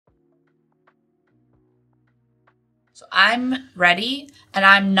So I'm ready, and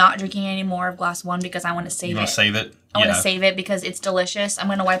I'm not drinking any more of glass 1 because I want to save it. You want to save it? I want to save it because it's delicious. I'm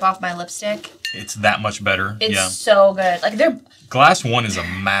going to wipe off my lipstick. It's that much better. It's so good. Like Glass 1 is a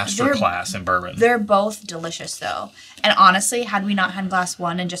master class in bourbon. They're both delicious though. And honestly, had we not had glass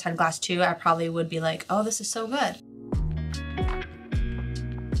 1 and just had glass 2, I probably would be like, oh, this is so good.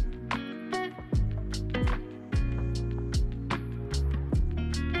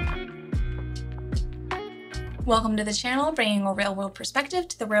 Welcome to the channel, bringing a real-world perspective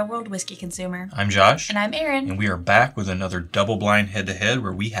to the real-world whiskey consumer. I'm Josh. And I'm Erin. And we are back with another double-blind head-to-head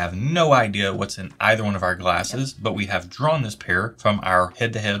where we have no idea what's in either one of our glasses, but we have drawn this pair from our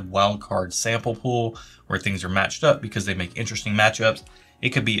head-to-head wildcard sample pool where things are matched up because they make interesting matchups. It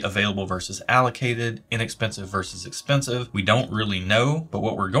could be available versus allocated, inexpensive versus expensive. We don't really know, but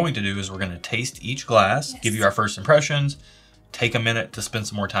what we're going to do is we're going to taste each glass, give you our first impressions, take a minute to spend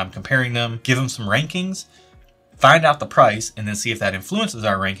some more time comparing them, give them some rankings, find out the price, and then see if that influences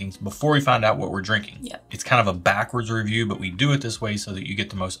our rankings before we find out what we're drinking. Yep. It's kind of a backwards review, but we do it this way so that you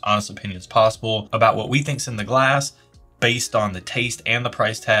get the most honest opinions possible about what we think's in the glass based on the taste and the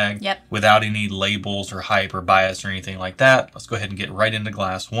price tag without any labels or hype or bias or anything like that. Let's go ahead and get right into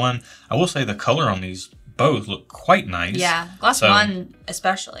glass 1. I will say the color on these both look quite nice. Yeah, glass 1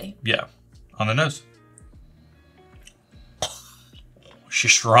 especially. Yeah, on the nose.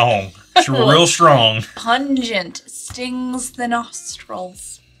 She's strong. She's real strong. Pungent. Stings the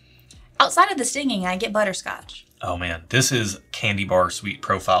nostrils. Outside of the stinging, I get butterscotch. Oh man, this is candy bar sweet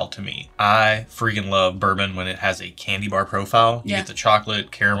profile to me. I freaking love bourbon when it has a candy bar profile. You get the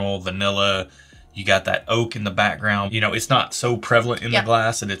chocolate, caramel, vanilla. You got that oak in the background. You know, it's not so prevalent in the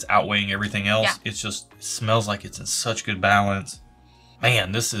glass that it's outweighing everything else. It smells like it's in such good balance.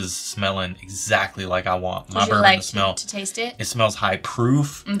 Man, this is smelling exactly like I want my bourbon to smell. To taste it? It smells high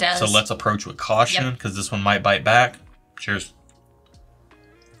proof. It does. So let's approach with caution because this one might bite back. Cheers.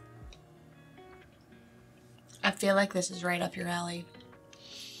 I feel like this is right up your alley.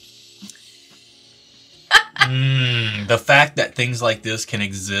 The fact that things like this can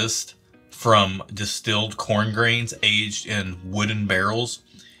exist from distilled corn grains aged in wooden barrels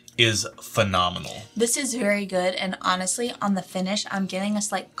is phenomenal. This is very good, and honestly, on the finish, I'm getting a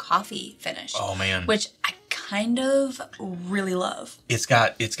slight coffee finish. Oh man, which I kind of really love. It's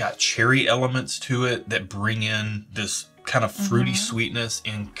got cherry elements to it that bring in this kind of fruity sweetness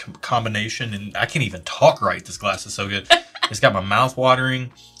in combination, and I can't even talk right. This glass is so good. It's got my mouth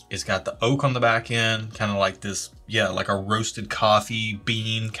watering. It's got the oak on the back end, kind of like this, like a roasted coffee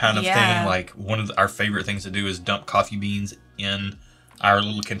bean kind of thing. Like one of our favorite things to do is dump coffee beans in our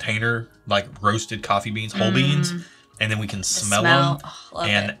little container, like roasted coffee beans, whole beans, and then we can smell them. Oh,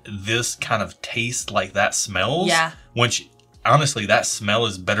 and this kind of tastes like that smells. Which, honestly, that smell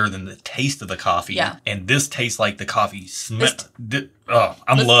is better than the taste of the coffee. And this tastes like the coffee smell.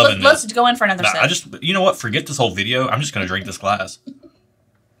 I'm loving this. Let's go in for another sip. You know what? Forget this whole video. I'm just going to drink this glass.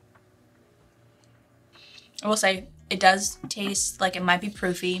 I will say, it does taste like it might be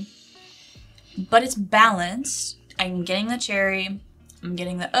proofy, but it's balanced. I'm getting the cherry. I'm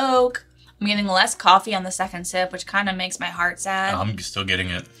getting the oak. I'm getting less coffee on the second sip, which kind of makes my heart sad. I'm still getting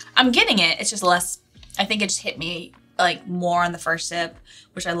it. I'm getting it. It's just less. I think it just hit me like more on the first sip,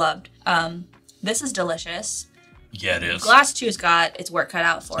 which I loved. This is delicious. Yeah, it is. Glass 2's got its work cut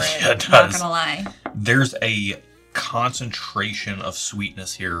out for it. Yeah, it does. Not gonna lie. There's a concentration of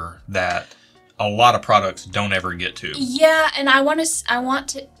sweetness here that a lot of products don't ever get to. Yeah, and I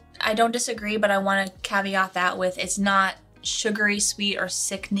don't disagree, but I want to caveat that with it's not sugary sweet or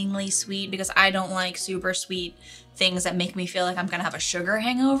sickeningly sweet, because I don't like super sweet things that make me feel like I'm gonna have a sugar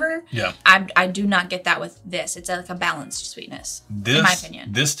hangover. Yeah, I do not get that with this. It's like a balanced sweetness, in my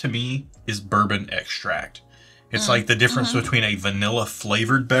opinion. This to me is bourbon extract. It's like the difference between a vanilla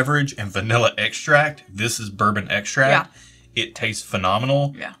flavored beverage and vanilla extract. This is bourbon extract. It tastes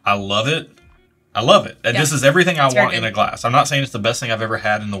phenomenal. I love it. I love it. This is everything I want in a glass. I'm not saying it's the best thing I've ever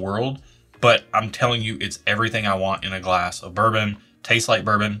had in the world, but I'm telling you, it's everything I want in a glass of bourbon. Tastes like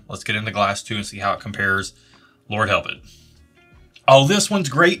bourbon. Let's get into glass 2 and see how it compares. Lord help it. Oh, this one's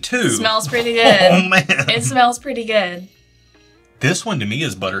great too. Smells pretty good. Oh man. It smells pretty good. This one to me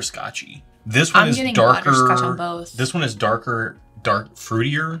is butterscotchy. This one is darker. Butterscotch on both. This one is darker and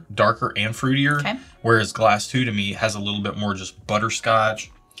fruitier. Okay. Whereas glass 2 to me has a little bit more just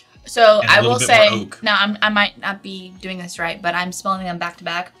butterscotch. So I will say, now I might not be doing this right, but I'm smelling them back to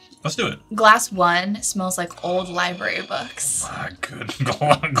back. Let's do it. Glass 1 smells like old library books. My good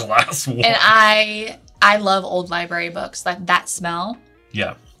glass 1. And I love old library books, like that smell.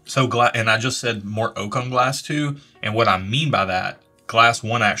 Yeah. So and I just said more oak on glass 2, and what I mean by that, Glass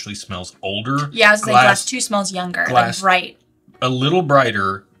 1 actually smells older. Yeah, I was saying Glass 2 smells younger, like bright. A little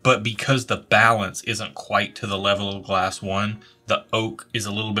brighter, but because the balance isn't quite to the level of Glass 1, the oak is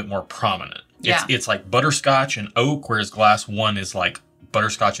a little bit more prominent. Yeah. It's like butterscotch and oak, whereas Glass 1 is like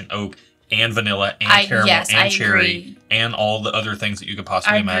butterscotch and oak and vanilla and caramel and cherry and all the other things that you could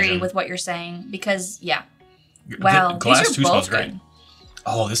possibly imagine. I agree with what you're saying because, yeah. Wow, Glass these 2 are smells both great. good.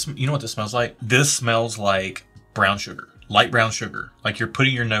 Oh, you know what this smells like? This smells like brown sugar. Light brown sugar. Like you're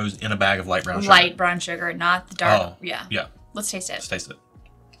putting your nose in a bag of light brown sugar. Light brown sugar, not the dark. Oh, yeah. Yeah. Let's taste it. Let's taste it.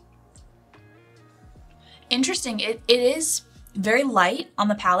 Interesting. It is very light on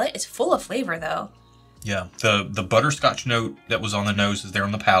the palate. It's full of flavor, though. Yeah. The butterscotch note that was on the nose is there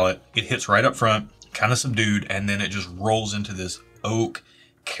on the palate. It hits right up front, kind of subdued, and then it just rolls into this oak,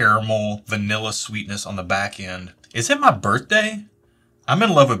 caramel, vanilla sweetness on the back end. Is it my birthday? I'm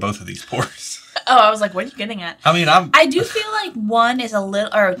in love with both of these pours. Oh, I was like, what are you getting at? I mean, I do feel like one is a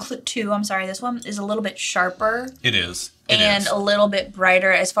little, or 2, I'm sorry, this one is a little bit sharper. It is. And a little bit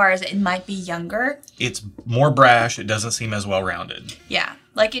brighter as far as it might be younger. It's more brash. It doesn't seem as well-rounded. Yeah.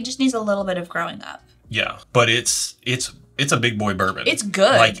 Like, it just needs a little bit of growing up. Yeah. But it's a big boy bourbon. It's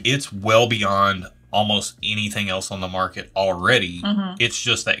good. Like, it's well beyond almost anything else on the market already. Mm-hmm. It's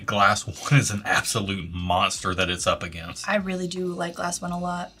just that Glass 1 is an absolute monster that it's up against. I really do like Glass 1 a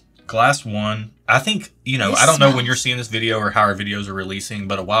lot. Glass 1, I think, I don't know when you're seeing this video or how our videos are releasing,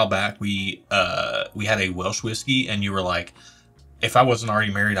 but a while back we had a Welsh whiskey and you were like, if I wasn't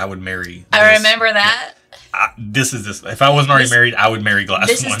already married, I would marry this. I remember that. If I wasn't already married, I would marry Glass 1.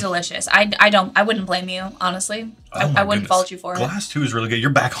 This is delicious. I wouldn't blame you, honestly. I wouldn't fault you for it. Glass 2 is really good. You're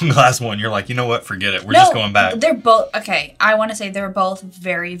back on Glass 1. You're like, you know what? Forget it. We're just going back. They're both, okay, I want to say they're both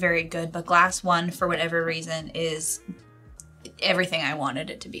very, very good, but Glass 1, for whatever reason, is everything I wanted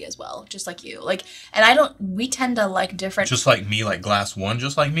it to be as well, just like you. Like, and we tend to like different. Just like me, like Glass 1,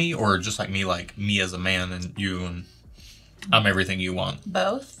 just like me, or just like me as a man and you and I'm everything you want?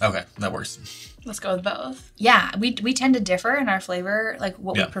 Both. Okay, that works. Let's go with both. Yeah, we tend to differ in our flavor, like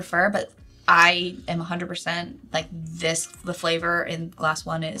what we prefer, but I am 100% like this. The flavor in Glass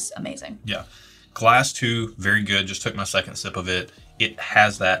 1 is amazing. Yeah. Glass 2, very good. Just took my second sip of it. It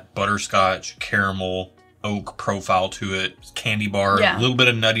has that butterscotch, caramel, oak profile to it. Candy bar. A little bit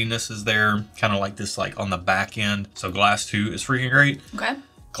of nuttiness is there. Kind of like this like on the back end. So Glass 2 is freaking great. Okay.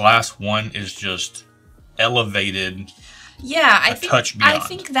 Glass 1 is just elevated. Yeah, I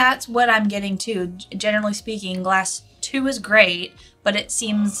think that's what I'm getting to. Generally speaking, Glass 2 is great, but it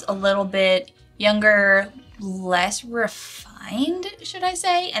seems a little bit younger, less refined, should I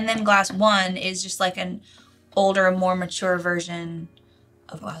say? And then Glass 1 is just like an older, more mature version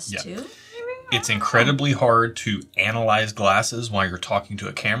of Glass 2. It's incredibly hard to analyze glasses while you're talking to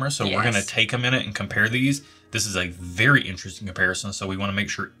a camera, so we're going to take a minute and compare these. This is a very interesting comparison, so we want to make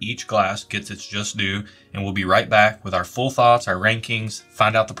sure each glass gets its just due, and we'll be right back with our full thoughts, our rankings,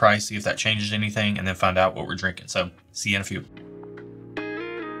 find out the price, see if that changes anything, and then find out what we're drinking. So, see you in a few.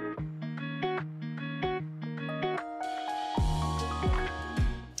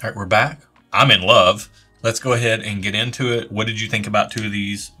 All right, we're back. I'm in love. Let's go ahead and get into it. What did you think about two of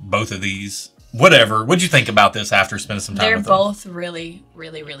these, both of these? Whatever. What'd you think about this after spending some time with them? They're both really,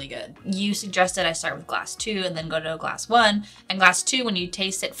 really, really good. You suggested I start with Glass 2 and then go to Glass 1. And Glass 2, when you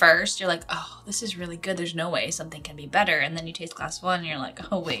taste it first, you're like, oh, this is really good. There's no way something can be better. And then you taste Glass 1 and you're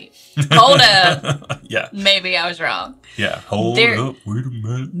like, oh, wait. Hold up. Yeah. Maybe I was wrong. Yeah. Hold up. Wait a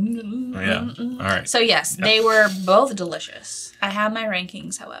minute. Yeah. All right. So, yes, they were both delicious. I have my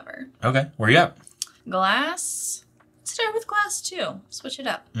rankings, however. Okay. Where you at? Let's start with Glass 2. Switch it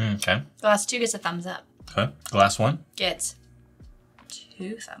up. Okay. Glass 2 gets a thumbs up. Okay. Glass 1? Gets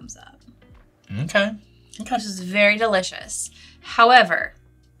 2 thumbs up. Okay. This is very delicious. However,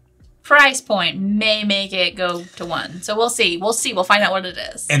 price point may make it go to 1. So we'll see. We'll find out what it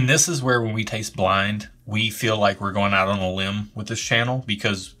is. And this is where when we taste blind, we feel like we're going out on a limb with this channel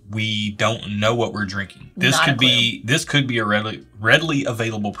because we don't know what we're drinking. This could be a readily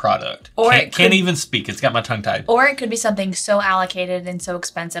available product. Or can't even speak. It's got my tongue tied. Or it could be something so allocated and so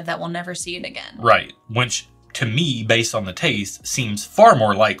expensive that we'll never see it again. Right. Which to me, based on the taste, seems far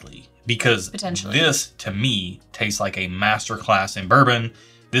more likely because this to me tastes like a masterclass in bourbon.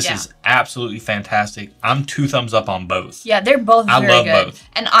 This is absolutely fantastic. I'm 2 thumbs up on both. Yeah, they're both very good. I love both.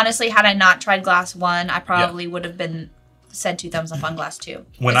 And honestly, had I not tried Glass 1, I probably would have said 2 thumbs up on Glass 2.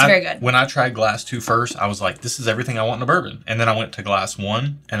 It's very good. When I tried Glass 2 first, I was like, this is everything I want in a bourbon. And then I went to Glass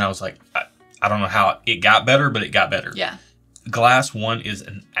 1, and I was like, I don't know how it got better, but it got better. Yeah. Glass 1 is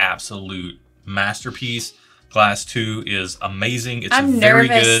an absolute masterpiece. Glass 2 is amazing. It's I'm very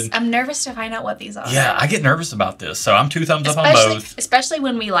nervous. good. I'm nervous to find out what these are. Yeah, I get nervous about this. So I'm 2 thumbs up on both. Especially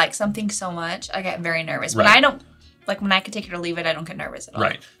when we like something so much, I get very nervous. Right. But I don't, like when I can take it or leave it, I don't get nervous at all.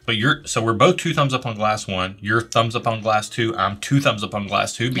 Right. But so we're both 2 thumbs up on Glass 1. You're thumbs up on Glass 2. I'm 2 thumbs up on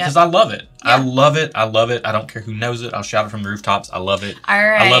Glass 2 because I love it. Yeah. I love it. I love it. I don't care who knows it. I'll shout it from the rooftops. I love it. All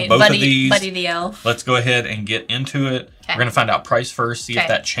right. I love both of these. Buddy the Elf. Let's go ahead and get into it. Okay. We're going to find out price first, see if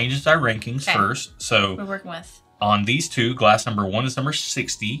that changes our rankings first. So we're working with. On these two, glass number 1 is number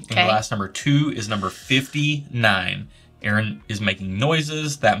 60, and glass number 2 is number 59. Aaron is making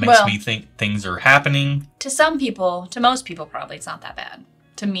noises. That makes me think things are happening. To some people, to most people probably, it's not that bad.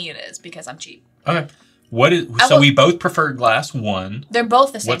 To me it is, because I'm cheap. Okay. So we both prefer glass 1. They're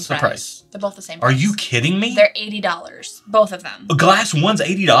both the same What's the price? They're both the same price. Are you kidding me? They're $80, both of them. Glass 1's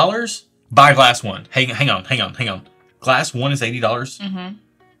 $80? Buy glass 1. Hang on. Glass 1 is $80? Mm-hmm.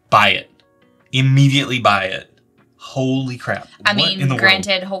 Buy it. Immediately buy it. Holy crap. I mean,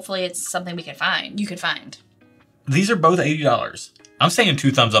 granted, hopefully it's something we can find. You could find. These are both $80. I'm saying 2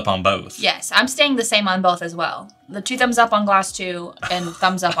 thumbs up on both. Yes, I'm staying the same on both as well. The 2 thumbs up on glass 2 and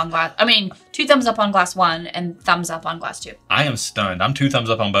thumbs up on glass... 2 thumbs up on glass 1 and thumbs up on glass 2. I am stunned. I'm 2 thumbs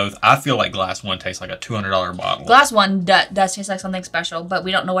up on both. I feel like glass 1 tastes like a $200 bottle. Glass 1 does taste like something special, but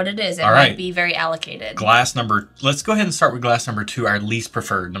we don't know what it is. It might be very allocated. Let's go ahead and start with glass number 2, our least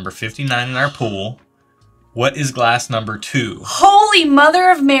preferred. Number 59 in our pool. What is glass number 2? Holy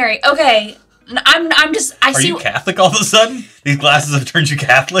Mother of Mary. Okay. Are you Catholic all of a sudden? These glasses have turned you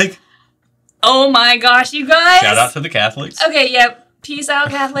Catholic? Oh my gosh, you guys. Shout out to the Catholics. Okay, yeah. Peace out,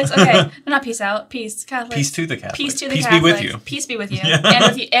 Catholics. Okay. No, not peace out. Peace, Catholics. Peace to the Catholics. Peace to the Catholics. Catholics. Be with you. Peace be with you. Yeah. And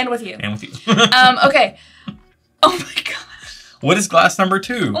with you. And with you. And with you. Okay. Oh my gosh. What is glass number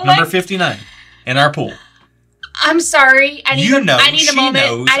 2? Number 59 in our pool. I'm sorry. I need a moment. I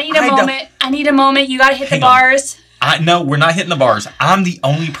need a moment. You gotta hit the bars. No, we're not hitting the bars. I'm the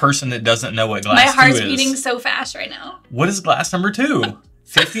only person that doesn't know what glass 2 is. My heart's beating so fast right now. What is glass number 2?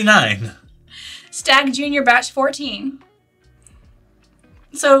 59. Stagg Jr. batch 14.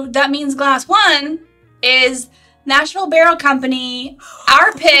 So that means glass 1 is Nashville Barrel Company,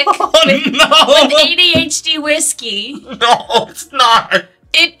 our pick with ADHD whiskey. No, it's not.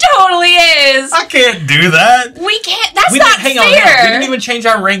 It totally is. I can't do that. We can't. That's not fair. Hang on. We didn't even change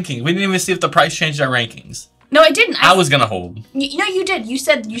our ranking. We didn't even see if the price changed our rankings. No, I didn't. I was going to hold. No, you did. You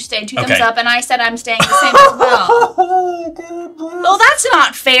said you stayed 2 thumbs up, and I said I'm staying the same as well. Well, that's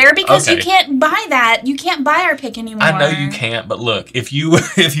not fair, because you can't buy that. You can't buy our pick anymore. I know you can't, but look, if you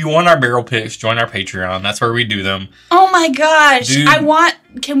want our barrel picks, join our Patreon. That's where we do them. Oh my gosh. Dude.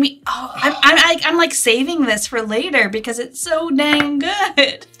 Can we... Oh, I'm like saving this for later, because it's so dang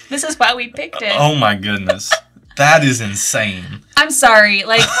good. This is why we picked it. Oh my goodness. That is insane. I'm sorry.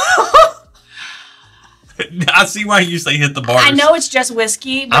 Like... I see why you say hit the bars. I know it's just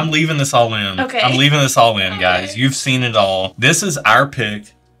whiskey. But... I'm leaving this all in. Okay. I'm leaving this all in, guys. You've seen it all. This is our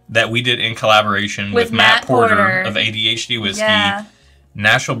pick that we did in collaboration with Matt Porter of ADHD Whiskey. Yeah.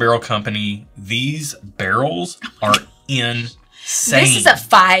 Nashville Barrel Company. These barrels are insane. This is a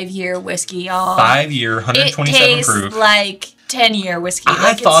 5-year whiskey, y'all. 5-year, 127 proof. It tastes like 10-year whiskey.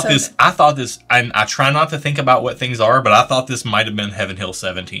 I thought this, and I try not to think about what things are, but I thought this might have been Heaven Hill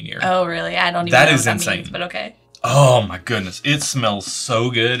 17-year. Oh, really? I don't even know what that insane. Means, but okay. Oh, my goodness. It smells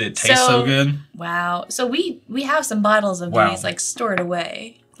so good. It tastes so good. Wow. So we have some bottles of these, like, stored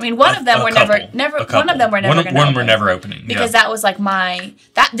away. I mean, one of them we're never opening. Because that was like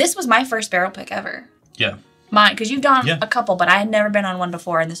this was my first barrel pick ever. Yeah. Mine, because you've done a couple, but I had never been on one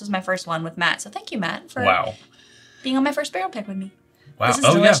before, and this was my first one with Matt. So thank you, Matt, for being on my first barrel pick with me. Wow. This is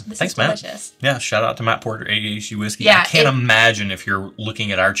Thanks, Matt. Delicious. Yeah, shout out to Matt Porter, ADHD Whiskey. Yeah, I can't imagine if you're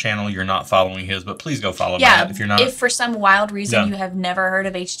looking at our channel, you're not following his, but please go follow Matt if you're not. If for some wild reason you have never heard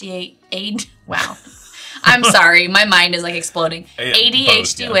of wow. I'm sorry, my mind is like exploding.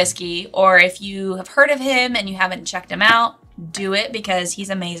 ADHD Whiskey, or if you have heard of him and you haven't checked him out, do it, because he's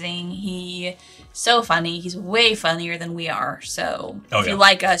amazing. He's so funny. He's way funnier than we are. So if you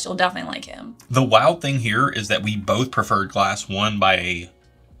like us, you'll definitely like him. The wild thing here is that we both preferred glass 1 by a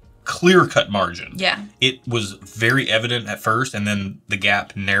clear-cut margin. Yeah. It was very evident at first, and then the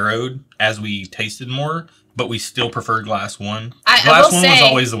gap narrowed as we tasted more, but we still preferred glass 1. Glass 1 was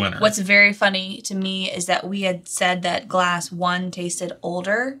always the winner. What's very funny to me is that we had said that glass 1 tasted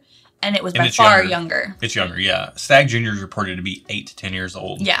older, and it was by far younger. It's younger, yeah. Stagg Jr. is reported to be 8 to 10 years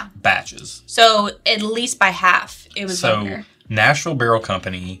old. Yeah. Batches. So at least by half, it was younger. Nashville Barrel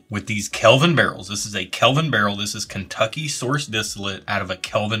Company with these Kelvin barrels. This is a Kelvin barrel. This is Kentucky sourced distillate out of a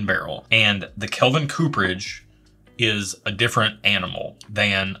Kelvin barrel. And the Kelvin cooperage is a different animal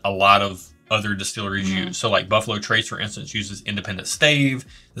than a lot of other distilleries use. So like Buffalo Trace, for instance, uses Independent Stave.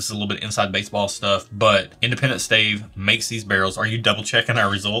 This is a little bit inside baseball stuff, but Independent Stave makes these barrels. Are you double checking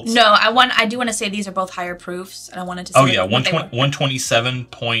our results? No, I do want to say these are both higher proofs, and I wanted to say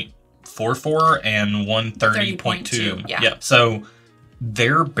 127.44 and 130.2. Yeah. So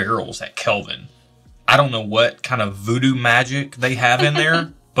their barrels at Kelvin, I don't know what kind of voodoo magic they have in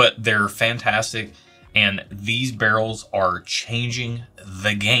there, but they're fantastic. And these barrels are changing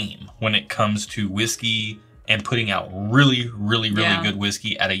the game when it comes to whiskey and putting out really good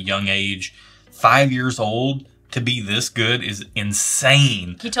whiskey at a young age. 5 years old to be this good is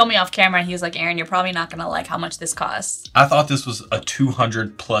insane. He told me off camera, he was like, Aaron, you're probably not going to like how much this costs. I thought this was a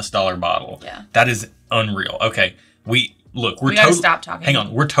 $200+ bottle. Yeah. That is unreal. Okay, we gotta stop talking. Hang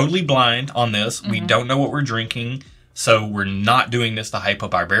on, we're totally blind on this. We don't know what we're drinking. So we're not doing this to hype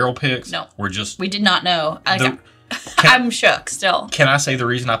up our barrel picks. No. We did not know. I'm shook still. Can I say the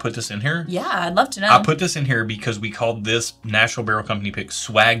reason I put this in here? Yeah, I'd love to know. I put this in here because we called this Nashville Barrel Company pick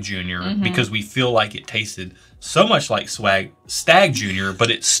Swag Jr. Because we feel like it tasted so much like Stagg Jr.,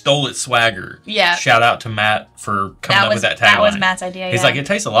 but it stole its swagger. Yeah. Shout out to Matt for coming up with that tagline. That was Matt's idea, He's like, it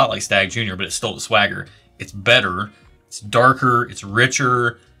tastes a lot like Stagg Jr., but it stole its swagger. It's better. It's darker. It's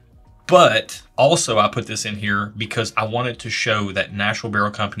richer. But also I put this in here because I wanted to show that Nashville Barrel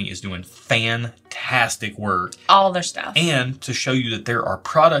Company is doing fantastic work. All their stuff. And to show you that there are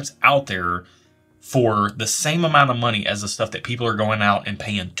products out there for the same amount of money as the stuff that people are going out and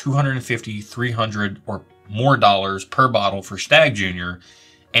paying $250, $300 or more dollars per bottle for Stagg Jr.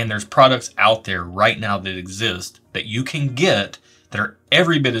 And there's products out there right now that exist that you can get that are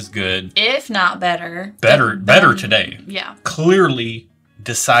every bit as good. If not better. Better today. Yeah. Clearly,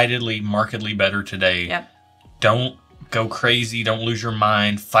 decidedly, markedly better today. Yep. Don't go crazy. Don't lose your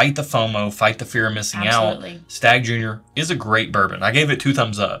mind. Fight the FOMO. Fight the fear of missing Absolutely. out. Stagg Jr. is a great bourbon. I gave it 2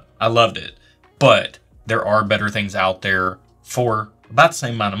 thumbs up. I loved it. But there are better things out there for about the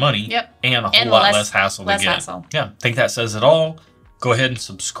same amount of money. Yep. And a whole lot less hassle to get. Hassle. Yeah. I think that says it all. Go ahead and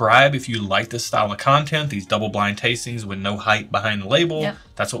subscribe if you like this style of content, these double blind tastings with no hype behind the label. Yep.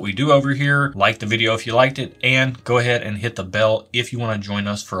 That's what we do over here. Like the video if you liked it, and go ahead and hit the bell if you want to join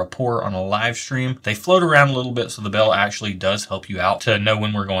us for a pour on a live stream. They float around a little bit, so the bell actually does help you out to know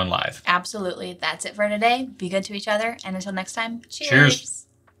when we're going live. Absolutely. That's it for today. Be good to each other, and until next time, cheers. Cheers.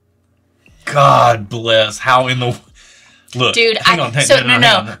 God bless. How in the... Look, dude, hang on.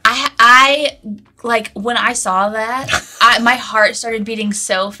 I like when I saw that, my heart started beating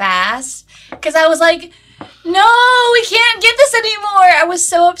so fast because I was like, no, we can't get this anymore. I was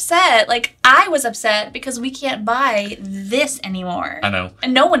so upset. Like, I was upset because we can't buy this anymore. I know.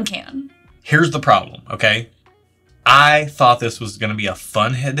 And no one can. Here's the problem, okay? I thought this was going to be a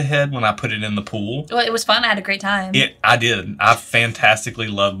fun head-to-head when I put it in the pool. Well, it was fun. I had a great time. I did. I fantastically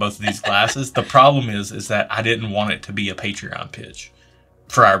love both of these glasses. The problem is that I didn't want it to be a Patreon pitch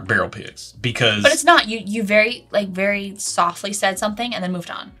for our barrel picks because... But it's not. You very softly said something and then moved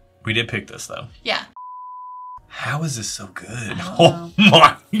on. We did pick this, though. Yeah. How is this so good? Oh,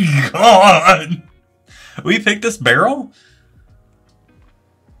 my God. We picked this barrel?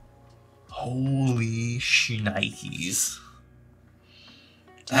 Holy shnikes.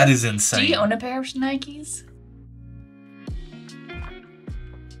 That is insane. Do you own a pair of Nikes?